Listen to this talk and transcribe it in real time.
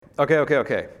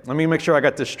Okay. Let me make sure I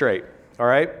got this straight, all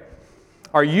right?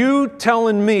 Are you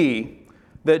telling me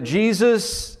that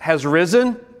Jesus has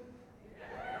risen?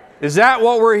 Is that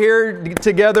what we're here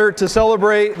together to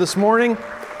celebrate this morning?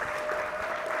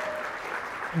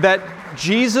 That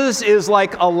Jesus is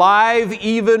like alive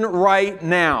even right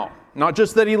now. Not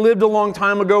just that He lived a long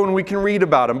time ago and we can read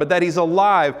about Him, but that He's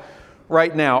alive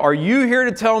right now. Are you here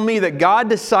to tell me that God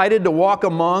decided to walk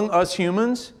among us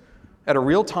humans at a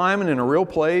real time and in a real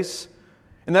place?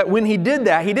 And that when He did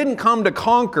that, He didn't come to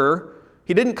conquer.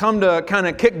 He didn't come to kind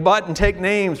of kick butt and take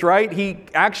names, right? He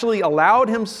actually allowed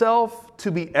Himself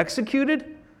to be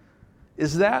executed?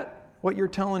 Is that what you're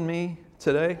telling me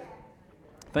today?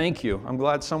 Thank you. I'm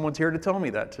glad someone's here to tell me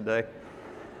that today.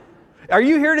 Are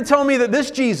you here to tell me that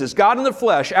this Jesus, God in the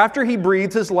flesh, after He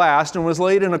breathed His last and was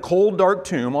laid in a cold, dark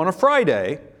tomb on a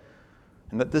Friday,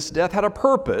 and that this death had a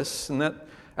purpose, and that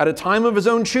at a time of His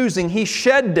own choosing, He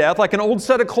shed death like an old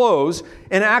set of clothes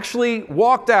and actually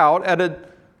walked out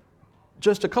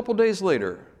just a couple days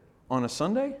later on a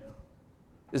Sunday?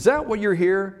 Is that what you're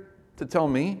here to tell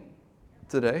me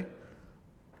today?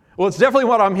 Well, it's definitely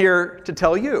what I'm here to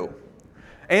tell you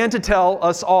and to tell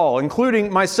us all,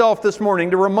 including myself this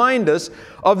morning, to remind us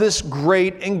of this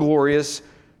great and glorious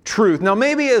truth. Now,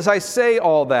 maybe as I say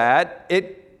all that,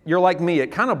 you're like me, it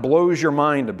kind of blows your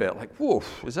mind a bit. Like, whoa,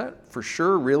 is that for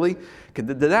sure, really?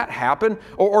 Did that happen?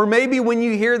 Or maybe when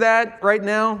you hear that right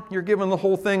now, you're giving the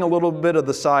whole thing a little bit of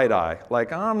the side eye.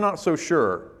 Like, I'm not so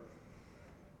sure.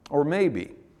 Or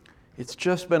maybe it's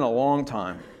just been a long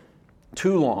time,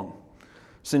 too long,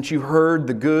 since you heard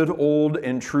the good, old,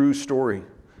 and true story.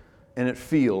 And it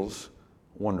feels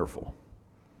wonderful.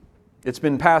 It's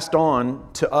been passed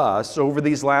on to us over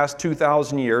these last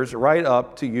 2,000 years, right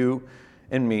up to you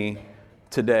and me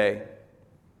today.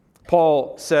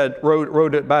 Paul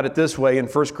wrote about it this way in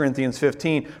 1 Corinthians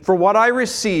 15. For what I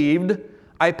received,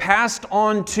 I passed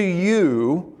on to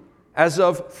you as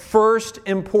of first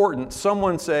importance.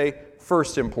 Someone say,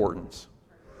 first importance.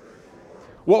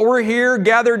 What we're here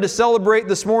gathered to celebrate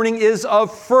this morning is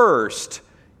of first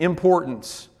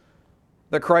importance.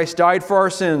 That Christ died for our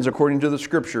sins according to the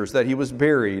Scriptures, that He was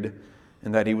buried,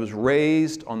 and that He was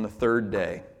raised on the third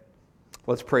day.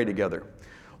 Let's pray together.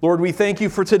 Lord, we thank You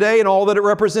for today and all that it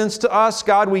represents to us.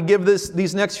 God, we give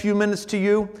these next few minutes to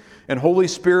You. And Holy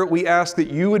Spirit, we ask that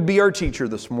You would be our teacher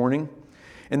this morning,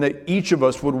 and that each of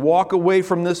us would walk away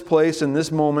from this place in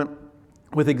this moment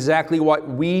with exactly what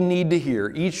we need to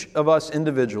hear, each of us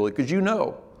individually, because You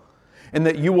know. And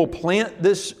that You will plant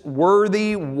this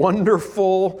worthy,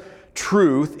 wonderful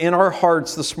truth in our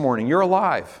hearts this morning. You're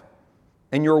alive,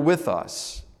 and You're with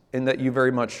us, and that You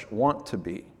very much want to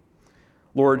be.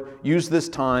 Lord, use this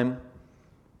time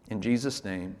in Jesus'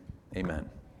 name. Amen.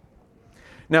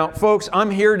 Now, folks,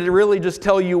 I'm here to really just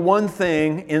tell you one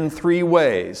thing in three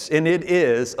ways, and it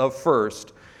is of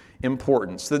first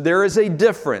importance. That there is a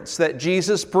difference that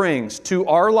Jesus brings to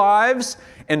our lives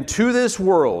and to this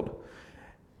world,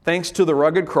 thanks to the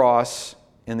rugged cross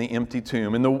and the empty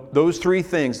tomb. And those three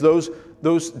things,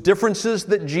 those differences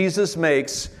that Jesus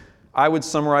makes, I would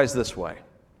summarize this way.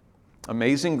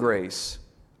 Amazing grace,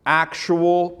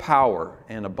 actual power,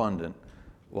 and abundant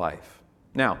life.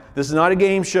 Now, this is not a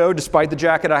game show, despite the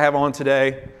jacket I have on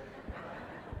today.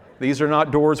 These are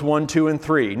not doors 1, 2, and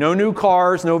 3. No new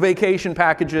cars, no vacation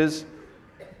packages,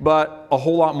 but a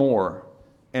whole lot more,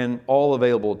 and all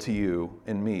available to you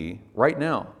and me right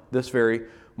now, this very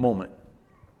moment.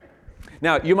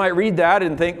 Now, you might read that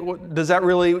and think, does that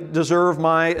really deserve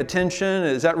my attention?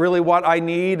 Is that really what I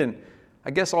need? And I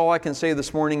guess all I can say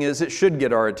this morning is it should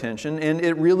get our attention, and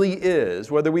it really is,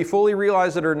 whether we fully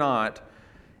realize it or not,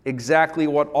 exactly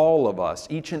what all of us,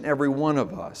 each and every one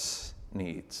of us,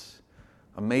 needs.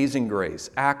 Amazing grace,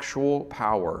 actual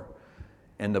power,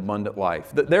 and abundant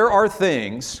life. That there are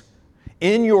things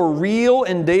in your real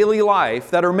and daily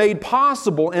life that are made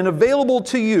possible and available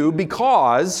to you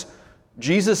because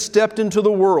Jesus stepped into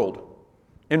the world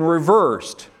and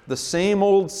reversed the same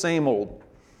old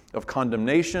of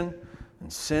condemnation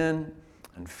and sin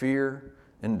and fear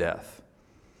and death.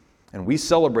 And we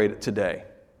celebrate it today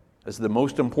as the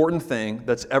most important thing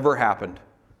that's ever happened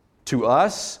to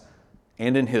us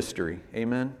and in history.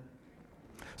 Amen?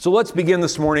 So let's begin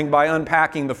this morning by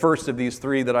unpacking the first of these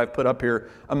three that I've put up here,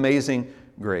 amazing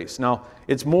grace. Now,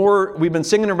 it's more, we've been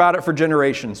singing about it for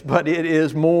generations, but it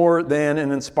is more than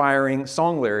an inspiring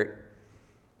song lyric.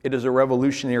 It is a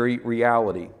revolutionary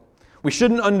reality. We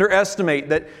shouldn't underestimate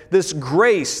that this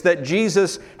grace that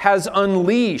Jesus has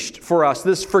unleashed for us,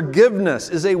 this forgiveness,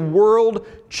 is a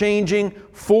world-changing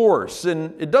force.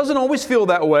 And it doesn't always feel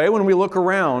that way when we look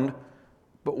around,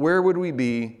 but where would we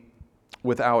be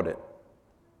without it?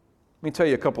 Let me tell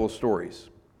you a couple of stories.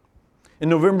 In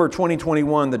November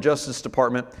 2021, the Justice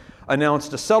Department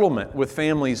announced a settlement with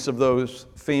families of those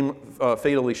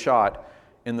fatally shot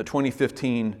in the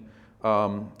 2015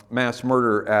 mass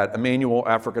murder at Emmanuel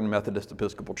African Methodist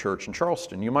Episcopal Church in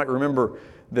Charleston. You might remember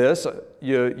this.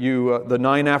 The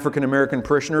 9 African American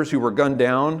parishioners who were gunned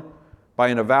down by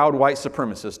an avowed white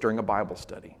supremacist during a Bible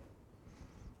study.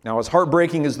 Now, as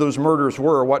heartbreaking as those murders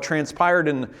were, what transpired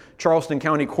in the Charleston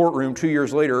County courtroom 2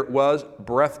 years later was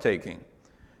breathtaking.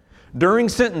 During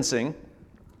sentencing,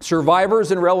 survivors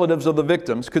and relatives of the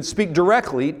victims could speak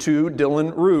directly to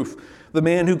Dylann Roof, the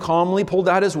man who calmly pulled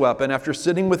out his weapon after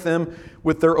sitting with them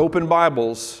with their open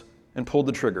Bibles and pulled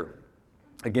the trigger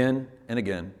again and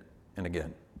again and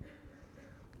again,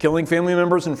 killing family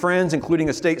members and friends, including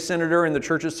a state senator and the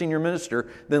church's senior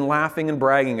minister, then laughing and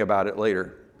bragging about it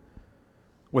later.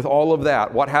 With all of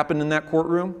that, what happened in that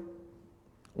courtroom?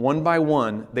 One by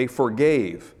one, they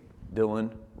forgave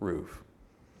Dylann Roof.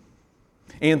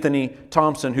 Anthony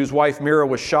Thompson, whose wife Mira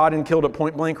was shot and killed at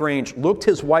point-blank range, looked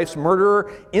his wife's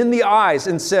murderer in the eyes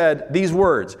and said these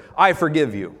words, "I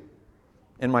forgive you,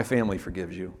 and my family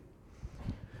forgives you.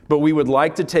 But we would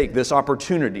like to take this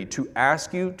opportunity to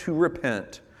ask you to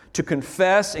repent, to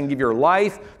confess and give your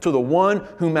life to the one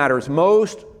who matters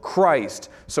most, Christ,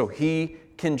 so He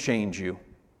can change you.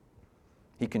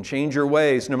 He can change your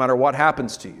ways no matter what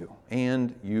happens to you,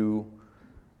 and you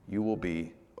will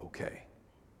be okay."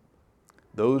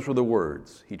 Those were the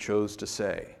words he chose to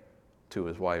say to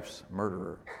his wife's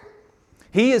murderer.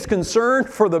 He is concerned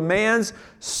for the man's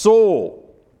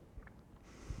soul.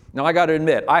 Now, I got to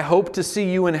admit, I hope to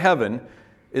see you in heaven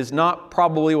is not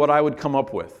probably what I would come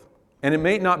up with. And it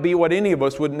may not be what any of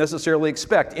us would necessarily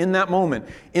expect in that moment,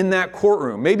 in that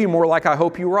courtroom. Maybe more like I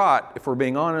hope you rot, if we're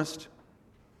being honest.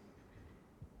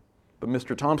 But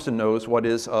Mr. Thompson knows what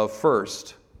is of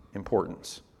first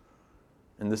importance.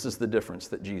 And this is the difference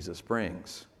that Jesus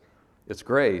brings. It's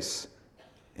grace,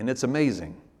 and it's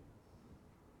amazing.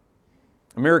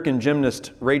 American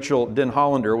gymnast Rachel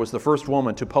Denhollander was the first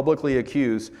woman to publicly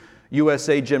accuse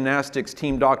USA Gymnastics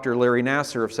team doctor Larry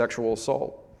Nassar of sexual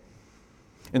assault.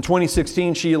 In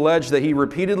 2016, she alleged that he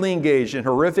repeatedly engaged in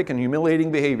horrific and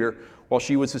humiliating behavior while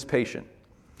she was his patient.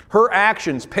 Her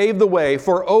actions paved the way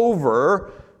for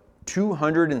over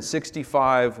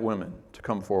 265 women to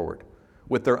come forward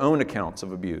with their own accounts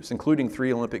of abuse, including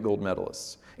 3 Olympic gold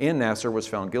medalists, and Nassar was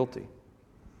found guilty.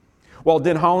 While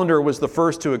Denhollander was the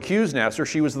first to accuse Nassar,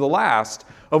 she was the last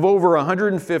of over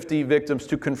 150 victims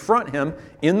to confront him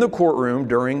in the courtroom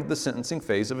during the sentencing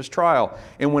phase of his trial.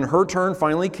 And when her turn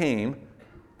finally came,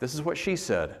 this is what she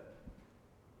said: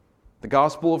 "The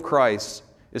gospel of Christ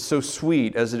is so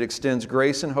sweet as it extends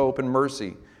grace and hope and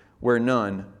mercy where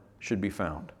none should be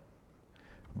found.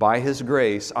 By His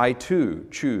grace, I too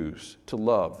choose to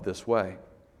love this way.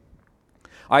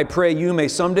 I pray you may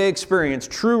someday experience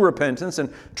true repentance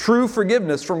and true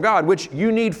forgiveness from God, which you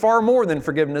need far more than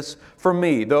forgiveness from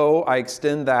me, though I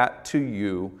extend that to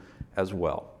you as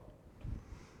well."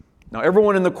 Now,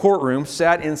 everyone in the courtroom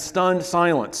sat in stunned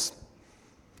silence.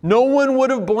 No one would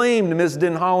have blamed Ms.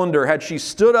 Denhollander had she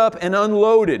stood up and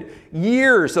unloaded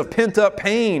years of pent-up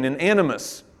pain and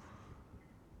animus.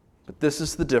 But this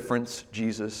is the difference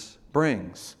Jesus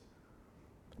brings.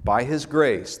 By His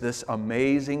grace, this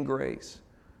amazing grace,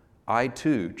 I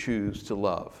too choose to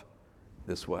love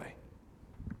this way.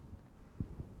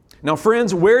 Now,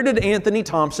 friends, where did Anthony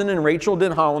Thompson and Rachel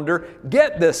Denhollander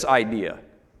get this idea?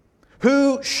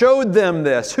 Who showed them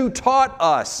this? Who taught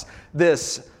us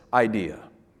this idea?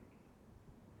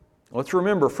 Let's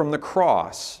remember from the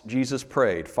cross, Jesus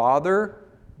prayed, "Father,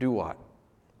 do what?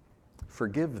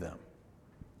 Forgive them,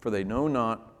 for they know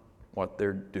not what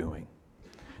they're doing."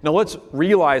 Now let's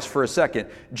realize for a second,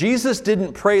 Jesus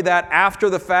didn't pray that after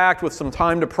the fact with some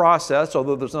time to process,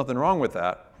 although there's nothing wrong with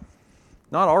that.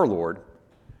 Not our Lord.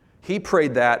 He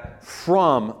prayed that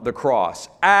from the cross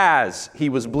as He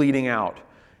was bleeding out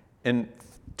and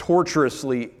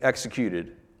torturously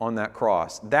executed on that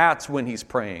cross. That's when He's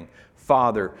praying,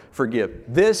 "Father, forgive."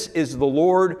 This is the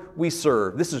Lord we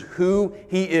serve. This is who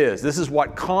He is. This is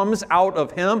what comes out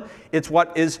of Him. It's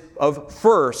what is of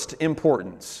first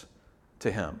importance to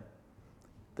Him.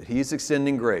 That He is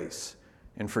extending grace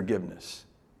and forgiveness.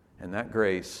 And that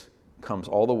grace comes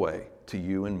all the way to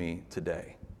you and me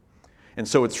today. And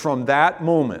so it's from that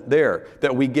moment there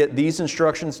that we get these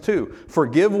instructions too.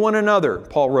 "Forgive one another,"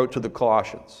 Paul wrote to the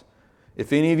Colossians.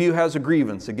 "If any of you has a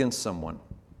grievance against someone,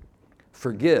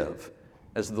 forgive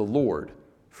as the Lord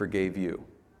forgave you."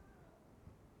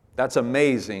 That's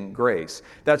amazing grace.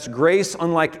 That's grace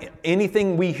unlike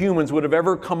anything we humans would have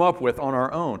ever come up with on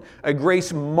our own. A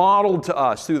grace modeled to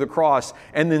us through the cross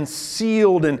and then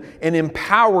sealed and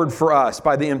empowered for us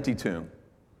by the empty tomb.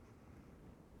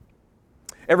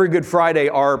 Every Good Friday,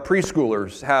 our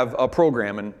preschoolers have a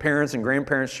program, and parents and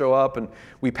grandparents show up, and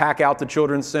we pack out the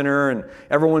children's center, and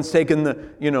everyone's taking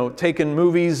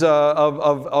movies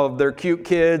of their cute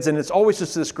kids, and it's always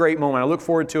just this great moment. I look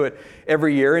forward to it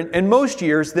every year, and most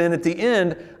years, then at the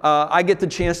end, I get the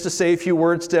chance to say a few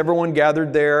words to everyone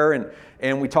gathered there,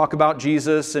 and we talk about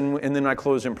Jesus, and then I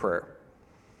close in prayer.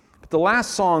 But the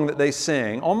last song that they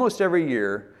sing almost every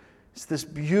year is this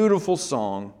beautiful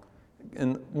song.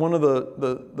 And one of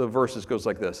the verses goes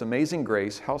like this: Amazing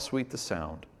grace, how sweet the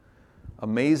sound.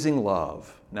 Amazing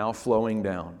love, now flowing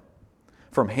down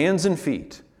from hands and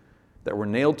feet that were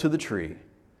nailed to the tree,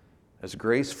 as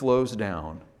grace flows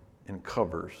down and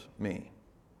covers me.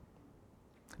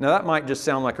 Now that might just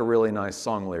sound like a really nice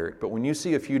song lyric, but when you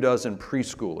see a few dozen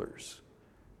preschoolers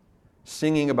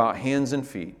singing about hands and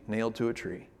feet nailed to a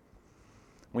tree,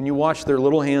 when you watch their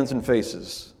little hands and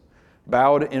faces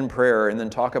bowed in prayer and then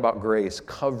talk about grace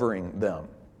covering them,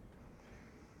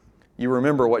 you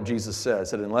remember what Jesus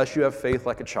says, that unless you have faith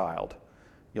like a child,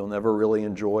 you'll never really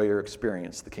enjoy or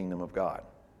experience the kingdom of God.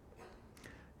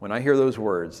 When I hear those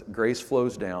words, grace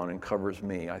flows down and covers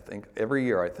me, I think every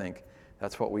year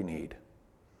that's what we need.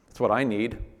 That's what I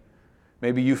need.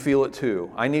 Maybe you feel it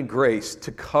too. I need grace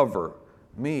to cover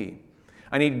me.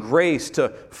 I need grace to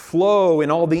flow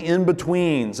in all the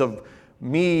in-betweens of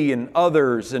me and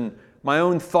others and my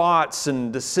own thoughts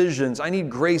and decisions. I need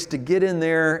grace to get in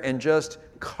there and just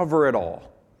cover it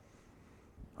all.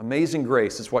 Amazing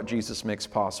grace is what Jesus makes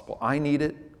possible. I need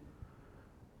it.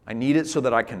 I need it so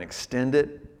that I can extend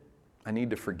it. I need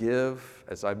to forgive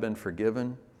as I've been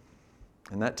forgiven.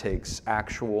 And that takes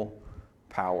actual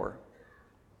power.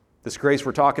 This grace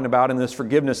we're talking about and this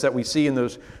forgiveness that we see in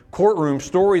those courtroom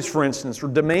stories, for instance,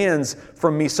 demands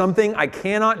from me something I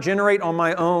cannot generate on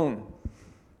my own.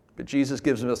 But Jesus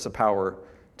gives us the power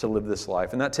to live this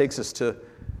life. And that takes us to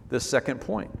this second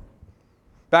point.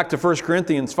 Back to 1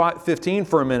 Corinthians 15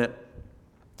 for a minute.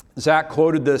 Zach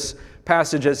quoted this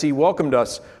passage as he welcomed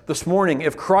us this morning.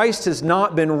 If Christ has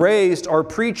not been raised, our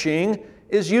preaching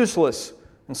is useless,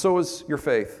 and so is your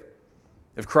faith.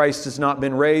 If Christ has not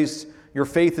been raised, your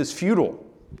faith is futile.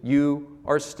 You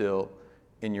are still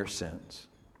in your sins.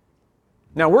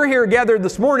 Now, we're here gathered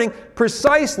this morning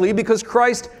precisely because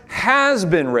Christ has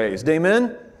been raised.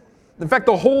 Amen? In fact,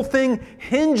 the whole thing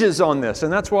hinges on this,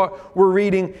 and that's what we're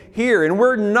reading here. And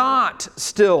we're not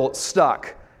still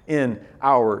stuck in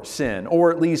our sin,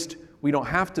 or at least we don't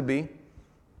have to be.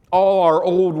 All our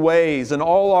old ways and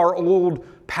all our old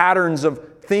patterns of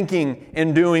thinking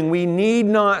and doing, we need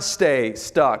not stay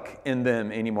stuck in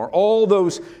them anymore. All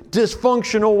those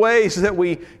dysfunctional ways that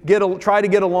we try to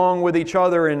get along with each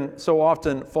other and so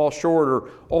often fall short, or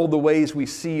all the ways we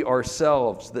see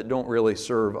ourselves that don't really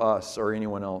serve us or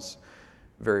anyone else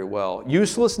very well.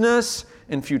 Uselessness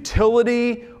and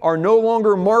futility are no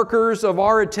longer markers of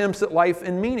our attempts at life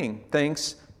and meaning,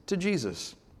 thanks to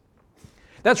Jesus.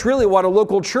 That's really what a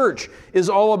local church is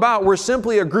all about. We're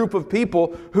simply a group of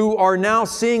people who are now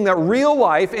seeing that real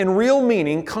life and real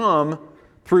meaning come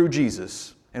through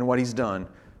Jesus and what He's done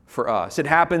for us. It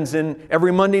happens in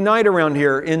every Monday night around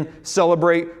here in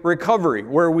Celebrate Recovery,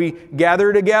 where we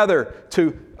gather together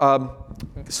to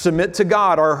submit to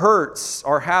God our hurts,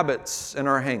 our habits, and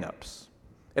our hang-ups.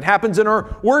 It happens in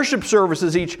our worship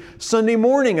services each Sunday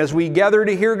morning as we gather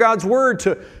to hear God's Word,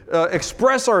 to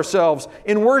express ourselves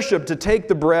in worship, to take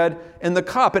the bread and the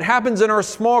cup. It happens in our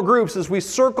small groups as we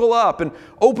circle up and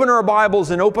open our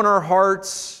Bibles and open our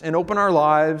hearts and open our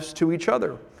lives to each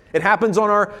other. It happens on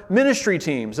our ministry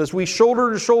teams as we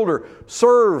shoulder to shoulder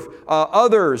serve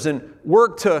others and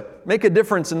work to make a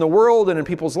difference in the world and in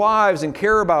people's lives and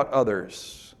care about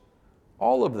others.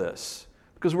 All of this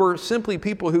because we're simply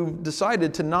people who've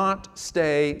decided to not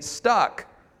stay stuck.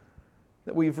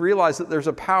 That we've realized that there's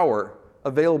a power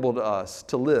available to us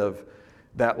to live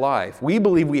that life. We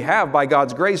believe we have, by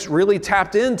God's grace, really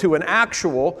tapped into an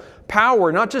actual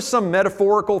power, not just some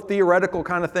metaphorical, theoretical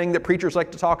kind of thing that preachers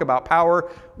like to talk about.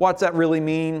 Power, what's that really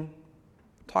mean?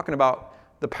 I'm talking about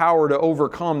the power to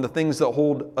overcome the things that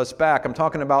hold us back. I'm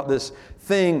talking about this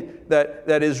thing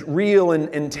that is real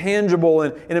and tangible,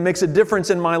 and it makes a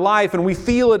difference in my life, and we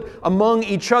feel it among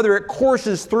each other. It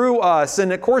courses through us,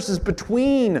 and it courses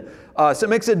between us. It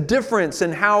makes a difference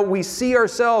in how we see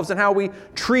ourselves and how we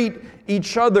treat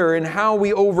each other and how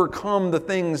we overcome the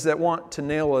things that want to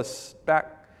nail us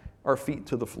back, our feet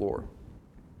to the floor.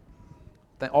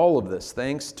 All of this,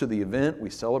 thanks to the event we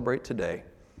celebrate today,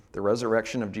 the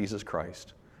resurrection of Jesus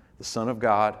Christ, the Son of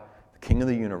God, the King of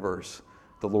the universe,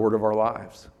 the Lord of our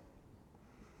lives.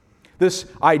 This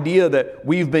idea that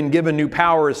we've been given new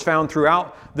power is found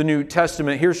throughout the New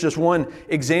Testament. Here's just one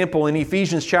example. In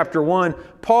Ephesians chapter 1,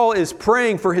 Paul is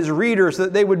praying for his readers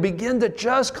that they would begin to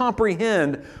just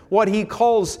comprehend what he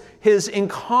calls his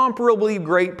incomparably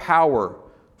great power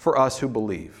for us who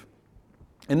believe.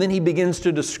 And then he begins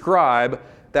to describe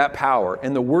that power.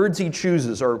 And the words he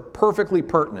chooses are perfectly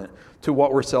pertinent to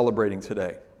what we're celebrating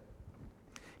today.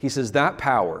 He says, that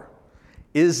power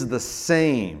is the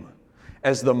same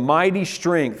as the mighty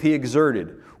strength he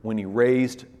exerted when he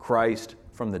raised Christ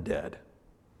from the dead.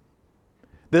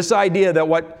 This idea that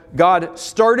what God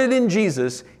started in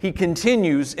Jesus, he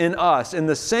continues in us. And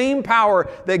the same power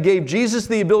that gave Jesus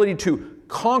the ability to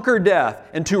conquer death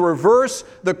and to reverse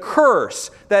the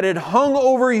curse that had hung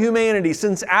over humanity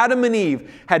since Adam and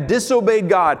Eve had disobeyed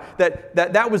God,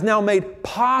 that was now made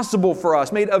possible for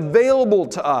us, made available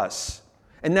to us.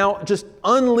 And now just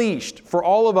unleashed for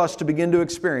all of us to begin to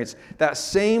experience, that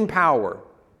same power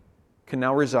can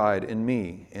now reside in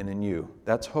me and in you.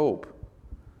 That's hope.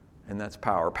 And that's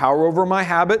power. Power over my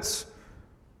habits,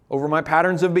 over my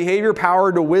patterns of behavior,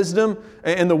 power to wisdom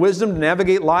and the wisdom to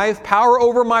navigate life, power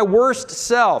over my worst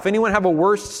self. Anyone have a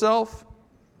worst self?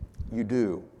 You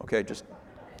do. Okay, just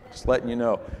letting you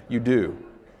know, you do.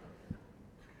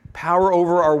 Power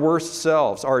over our worst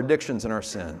selves, our addictions and our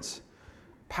sins.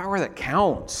 Power that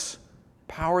counts.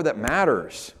 Power that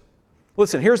matters.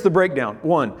 Listen, here's the breakdown.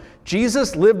 1,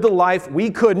 Jesus lived the life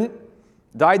we couldn't,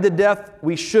 died the death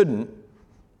we shouldn't,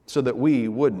 so that we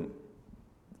wouldn't.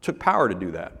 It took power to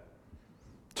do that.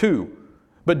 2,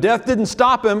 but death didn't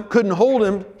stop him, couldn't hold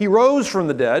him. He rose from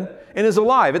the dead and is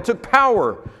alive. It took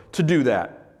power to do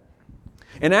that.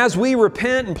 And as we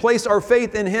repent and place our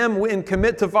faith in him and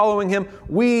commit to following him,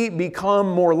 we become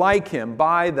more like him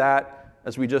by that,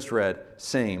 as we just read,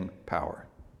 same power.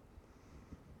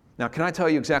 Now, can I tell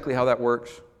you exactly how that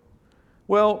works?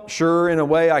 Well, sure, in a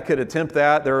way I could attempt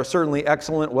that. There are certainly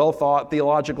excellent, well-thought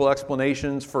theological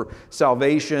explanations for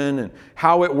salvation and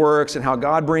how it works and how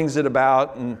God brings it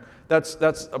about, and that's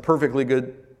a perfectly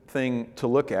good thing to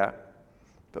look at.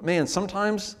 But man,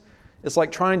 sometimes it's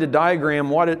like trying to diagram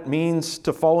what it means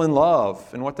to fall in love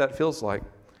and what that feels like,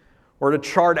 or to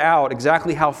chart out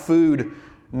exactly how food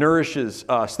nourishes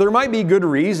us. There might be good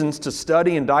reasons to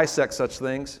study and dissect such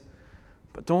things,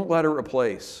 but don't let it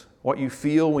replace what you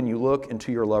feel when you look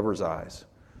into your lover's eyes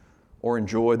or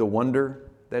enjoy the wonder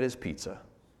that is pizza.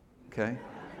 Okay?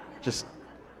 Just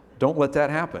don't let that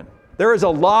happen. There is a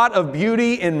lot of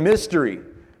beauty and mystery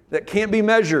that can't be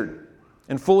measured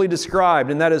and fully described,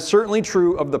 and that is certainly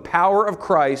true of the power of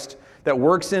Christ that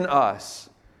works in us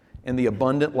and the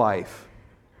abundant life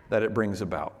that it brings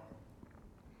about.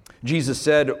 Jesus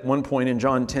said at one point in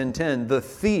John 10:10, the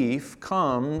thief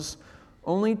comes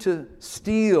only to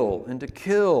steal and to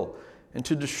kill and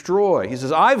to destroy. He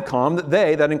says, I've come that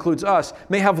they, that includes us,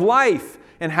 may have life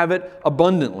and have it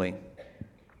abundantly.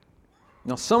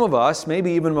 Now, some of us,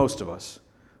 maybe even most of us,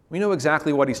 we know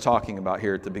exactly what he's talking about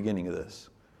here at the beginning of this.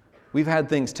 We've had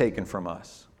things taken from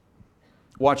us,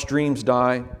 watched dreams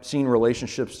die, seen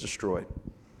relationships destroyed.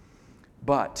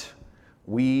 But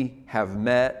we have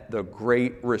met the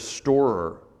great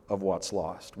restorer of what's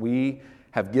lost. We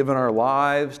have given our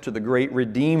lives to the great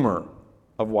redeemer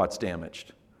of what's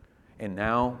damaged. And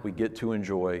now we get to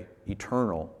enjoy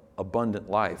eternal, abundant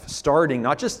life, starting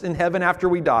not just in heaven after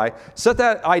we die. Set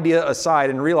that idea aside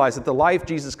and realize that the life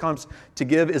Jesus comes to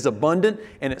give is abundant,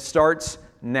 and it starts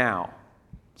now.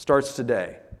 It starts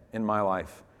today in my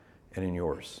life and in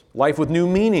yours. Life with new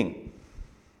meaning.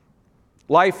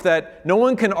 Life that no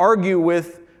one can argue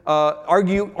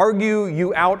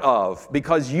you out of,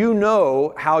 because you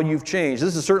know how you've changed.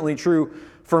 This is certainly true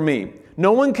for me.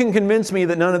 No one can convince me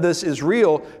that none of this is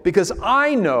real, because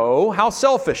I know how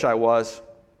selfish I was,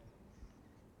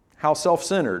 how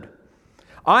self-centered.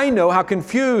 I know how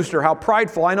confused or how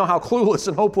prideful. I know how clueless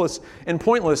and hopeless and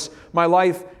pointless my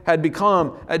life had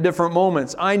become at different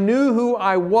moments. I knew who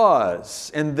I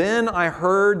was, and then I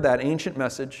heard that ancient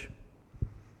message.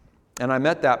 And I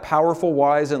met that powerful,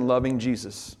 wise, and loving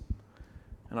Jesus.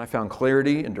 And I found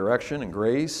clarity and direction and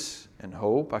grace and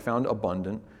hope. I found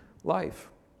abundant life.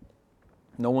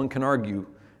 No one can argue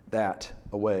that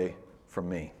away from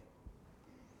me.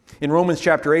 In Romans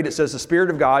chapter 8, it says, the Spirit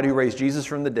of God who raised Jesus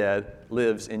from the dead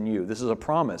lives in you. This is a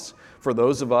promise for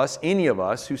those of us, any of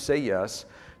us, who say yes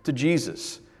to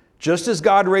Jesus. Just as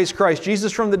God raised Christ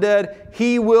Jesus from the dead,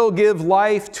 He will give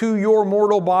life to your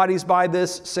mortal bodies by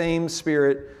this same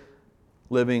Spirit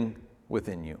living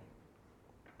within you.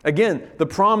 Again, the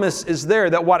promise is there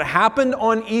that what happened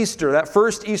on Easter, that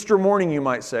first Easter morning you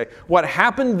might say, what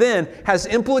happened then has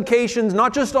implications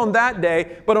not just on that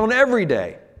day, but on every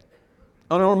day.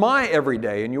 And on my every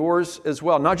day and yours as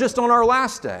well, not just on our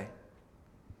last day.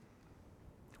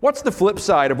 What's the flip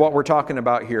side of what we're talking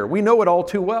about here? We know it all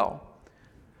too well.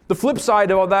 The flip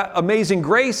side of all that amazing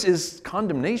grace is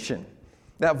condemnation.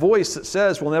 That voice that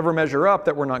says we'll never measure up,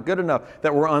 that we're not good enough,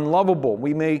 that we're unlovable.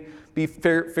 We may be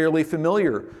fairly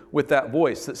familiar with that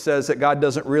voice that says that God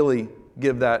doesn't really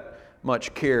give that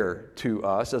much care to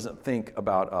us, doesn't think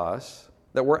about us,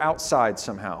 that we're outside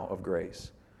somehow of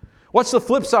grace. What's the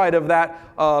flip side of that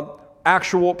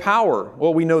actual power?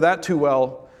 Well, we know that too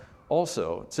well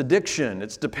also. It's addiction,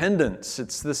 it's dependence,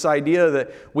 it's this idea that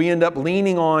we end up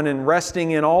leaning on and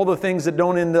resting in all the things that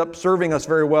don't end up serving us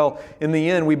very well in the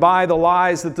end. We buy the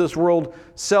lies that this world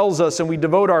sells us and we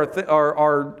devote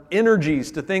our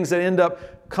energies to things that end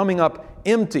up coming up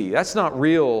empty. That's not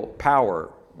real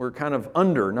power. We're kind of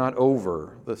under, not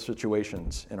over the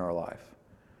situations in our life.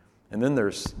 And then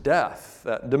there's death,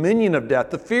 that dominion of death,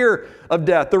 the fear of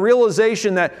death, the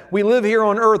realization that we live here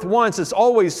on earth once. It's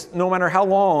always, no matter how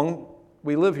long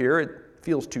we live here, it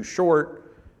feels too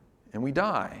short, and we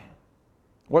die.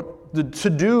 What to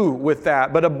do with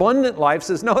that? But abundant life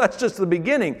says, no, that's just the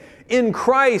beginning. In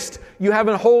Christ, you have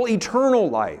a whole eternal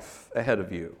life ahead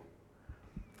of you.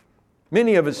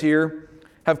 Many of us here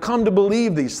have come to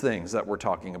believe these things that we're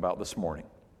talking about this morning.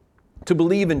 To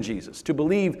believe in Jesus, to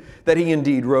believe that He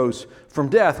indeed rose from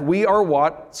death. We are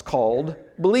what's called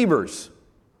believers.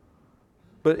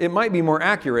 But it might be more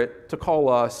accurate to call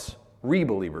us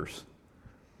re-believers,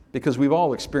 because we've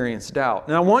all experienced doubt.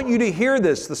 And I want you to hear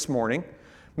this morning.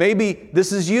 Maybe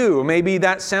this is you. Maybe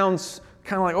that sounds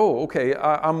kind of like, oh, okay,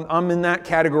 I'm in that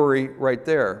category right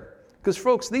there. Because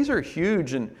folks, these are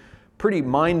huge and pretty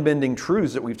mind-bending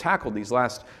truths that we've tackled these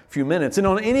last few minutes. And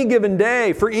on any given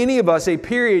day, for any of us, a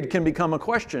period can become a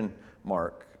question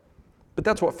mark. But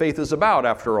that's what faith is about,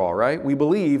 after all, right? We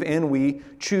believe and we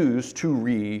choose to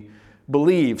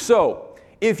re-believe. So,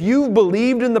 if you've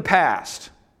believed in the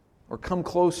past, or come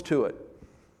close to it,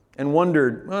 and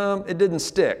wondered, well, it didn't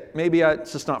stick. Maybe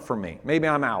it's just not for me. Maybe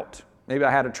I'm out. Maybe I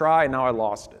had a try and now I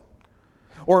lost it.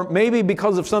 Or maybe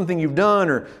because of something you've done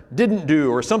or didn't do,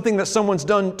 or something that someone's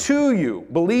done to you,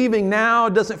 believing now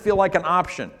doesn't feel like an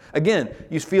option. Again,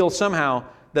 you feel somehow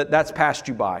that that's passed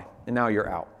you by and now you're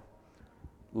out.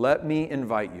 Let me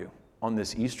invite you on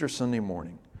this Easter Sunday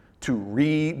morning to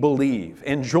re-believe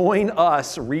and join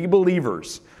us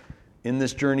re-believers in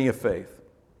this journey of faith.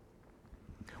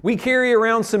 We carry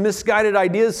around some misguided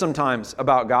ideas sometimes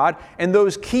about God, and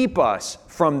those keep us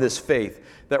from this faith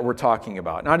that we're talking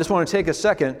about. And I just want to take a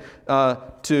second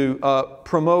to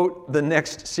promote the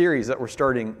next series that we're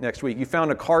starting next week. You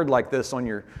found a card like this on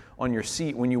your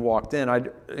seat when you walked in. I'd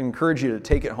encourage you to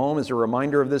take it home as a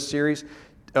reminder of this series,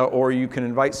 or you can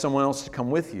invite someone else to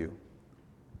come with you.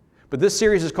 But this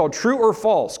series is called True or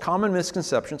False: Common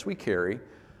Misconceptions We Carry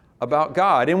About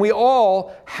God. And we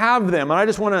all have them. And I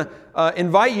just want to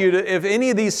invite you to, if any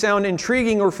of these sound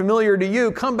intriguing or familiar to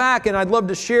you, come back and we'd love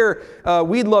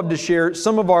to share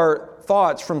some of our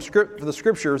thoughts from the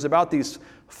Scriptures about these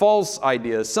false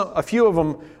ideas. A few of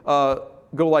them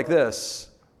go like this.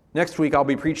 Next week I'll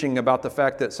be preaching about the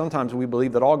fact that sometimes we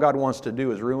believe that all God wants to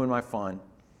do is ruin my fun.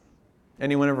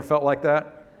 Anyone ever felt like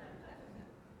that?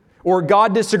 Or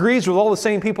God disagrees with all the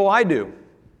same people I do.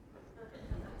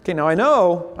 Okay, now I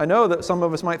know that some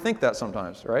of us might think that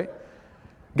sometimes, right?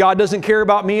 God doesn't care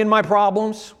about me and my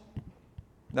problems.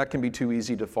 That can be too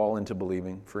easy to fall into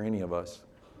believing for any of us.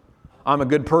 I'm a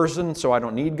good person, so I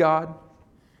don't need God.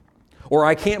 Or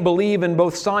I can't believe in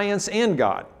both science and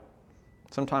God.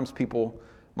 Sometimes people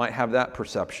might have that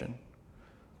perception.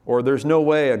 Or there's no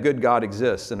way a good God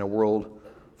exists in a world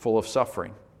full of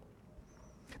suffering.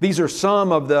 These are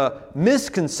some of the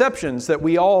misconceptions that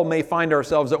we all may find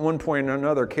ourselves at one point or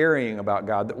another carrying about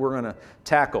God that we're going to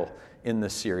tackle in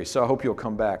this series. So I hope you'll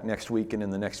come back next week and in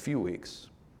the next few weeks.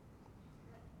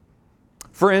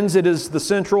 Friends, it is the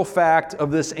central fact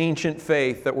of this ancient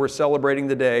faith that we're celebrating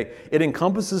today. It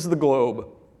encompasses the globe.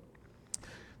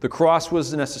 The cross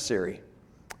was necessary,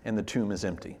 and the tomb is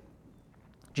empty.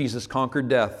 Jesus conquered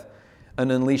death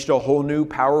and unleashed a whole new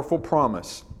powerful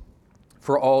promise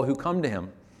for all who come to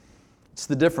Him. It's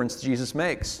the difference Jesus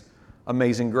makes.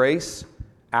 Amazing grace,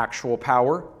 actual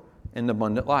power, and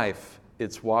abundant life.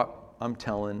 It's what I'm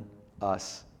telling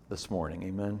us this morning.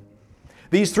 Amen.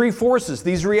 These three forces,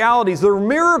 these realities, they're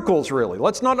miracles really.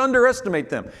 Let's not underestimate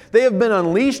them. They have been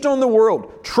unleashed on the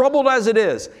world, troubled as it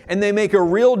is, and they make a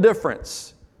real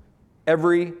difference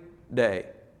every day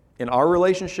in our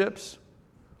relationships,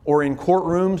 or in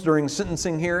courtrooms during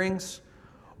sentencing hearings,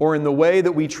 or in the way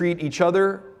that we treat each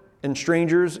other and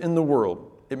strangers in the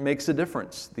world. It makes a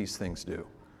difference, these things do.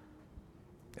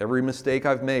 Every mistake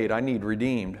I've made, I need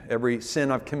redeemed. Every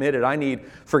sin I've committed, I need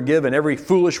forgiven. Every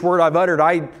foolish word I've uttered,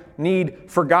 I need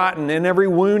forgotten. And every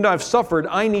wound I've suffered,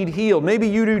 I need healed. Maybe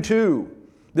you do too.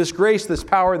 This grace, this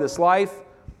power, this life,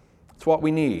 it's what we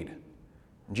need.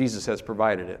 And Jesus has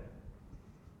provided it.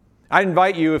 I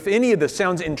invite you, if any of this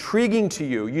sounds intriguing to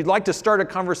you, you'd like to start a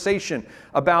conversation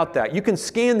about that, you can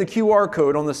scan the QR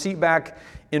code on the seat back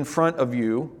in front of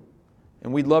you,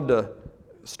 and we'd love to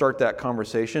start that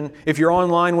conversation. If you're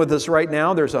online with us right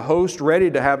now, there's a host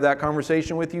ready to have that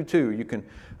conversation with you too. You can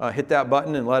hit that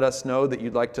button and let us know that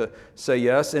you'd like to say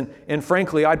yes. And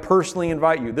frankly, I'd personally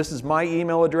invite you. This is my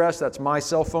email address. That's my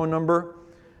cell phone number.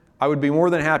 I would be more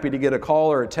than happy to get a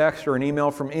call or a text or an email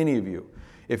from any of you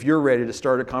if you're ready to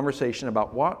start a conversation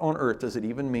about what on earth does it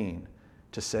even mean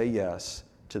to say yes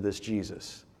to this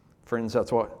Jesus. Friends,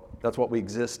 that's what we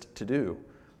exist to do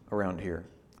around here.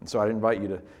 And so I'd invite you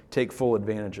to take full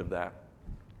advantage of that.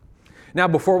 Now,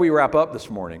 before we wrap up this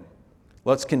morning,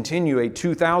 let's continue a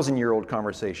 2,000-year-old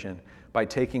conversation by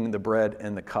taking the bread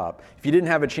and the cup. If you didn't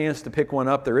have a chance to pick one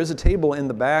up, there is a table in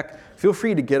the back. Feel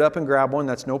free to get up and grab one.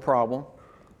 That's no problem.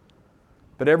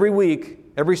 But every week,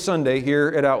 every Sunday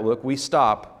here at Outlook, we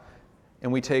stop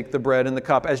and we take the bread and the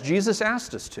cup as Jesus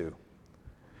asked us to.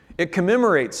 It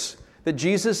commemorates that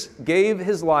Jesus gave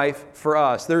His life for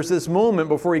us. There's this moment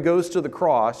before He goes to the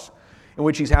cross in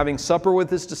which He's having supper with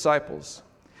His disciples.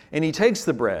 And He takes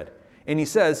the bread and He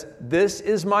says, "This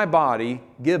is my body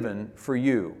given for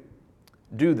you.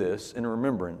 Do this in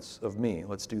remembrance of me."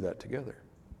 Let's do that together.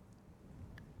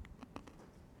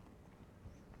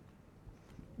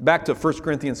 Back to 1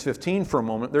 Corinthians 15 for a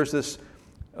moment. There's this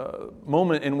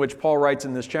moment in which Paul writes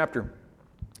in this chapter,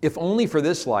 "If only for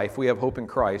this life we have hope in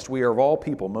Christ, we are of all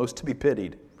people most to be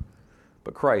pitied.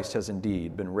 But Christ has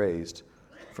indeed been raised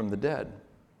from the dead."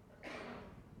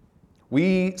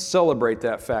 We celebrate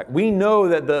that fact. We know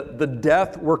that the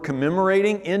death we're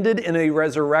commemorating ended in a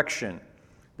resurrection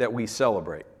that we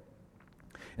celebrate.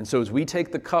 And so as we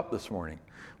take the cup this morning,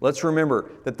 let's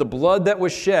remember that the blood that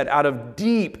was shed out of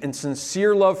deep and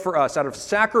sincere love for us, out of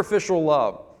sacrificial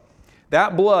love,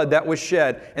 that blood that was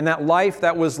shed and that life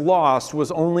that was lost was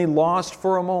only lost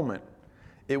for a moment.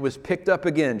 It was picked up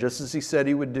again, just as He said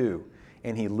He would do,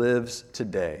 and He lives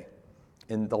today.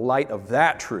 In the light of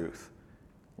that truth,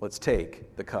 let's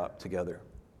take the cup together.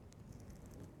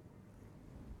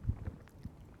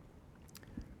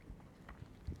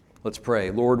 Let's pray.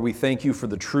 Lord, we thank You for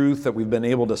the truth that we've been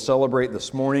able to celebrate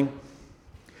this morning.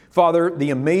 Father,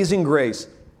 the amazing grace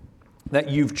that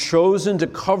You've chosen to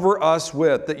cover us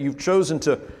with, that You've chosen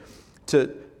to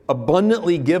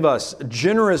abundantly give us,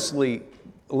 generously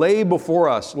lay before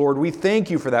us, Lord, we thank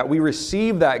You for that. We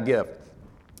receive that gift.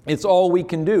 It's all we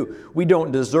can do. We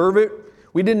don't deserve it.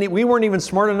 We weren't even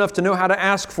smart enough to know how to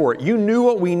ask for it. You knew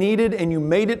what we needed and You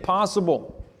made it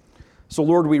possible. So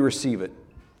Lord, we receive it.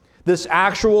 This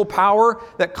actual power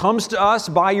that comes to us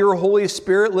by Your Holy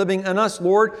Spirit living in us,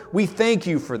 Lord, we thank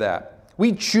You for that.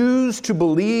 We choose to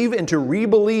believe and to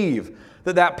re-believe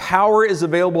that power is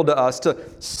available to us to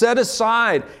set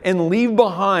aside and leave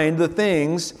behind the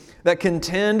things that can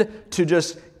tend to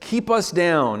just keep us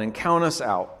down and count us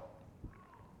out.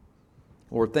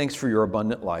 Lord, thanks for Your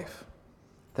abundant life.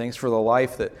 Thanks for the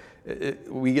life that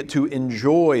we get to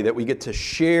enjoy, that we get to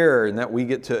share, and that we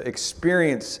get to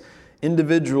experience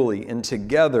individually and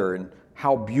together, and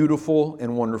how beautiful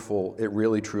and wonderful it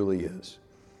really truly is.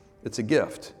 It's a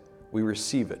gift. We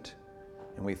receive it,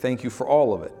 and we thank You for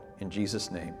all of it. In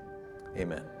Jesus' name,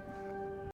 amen.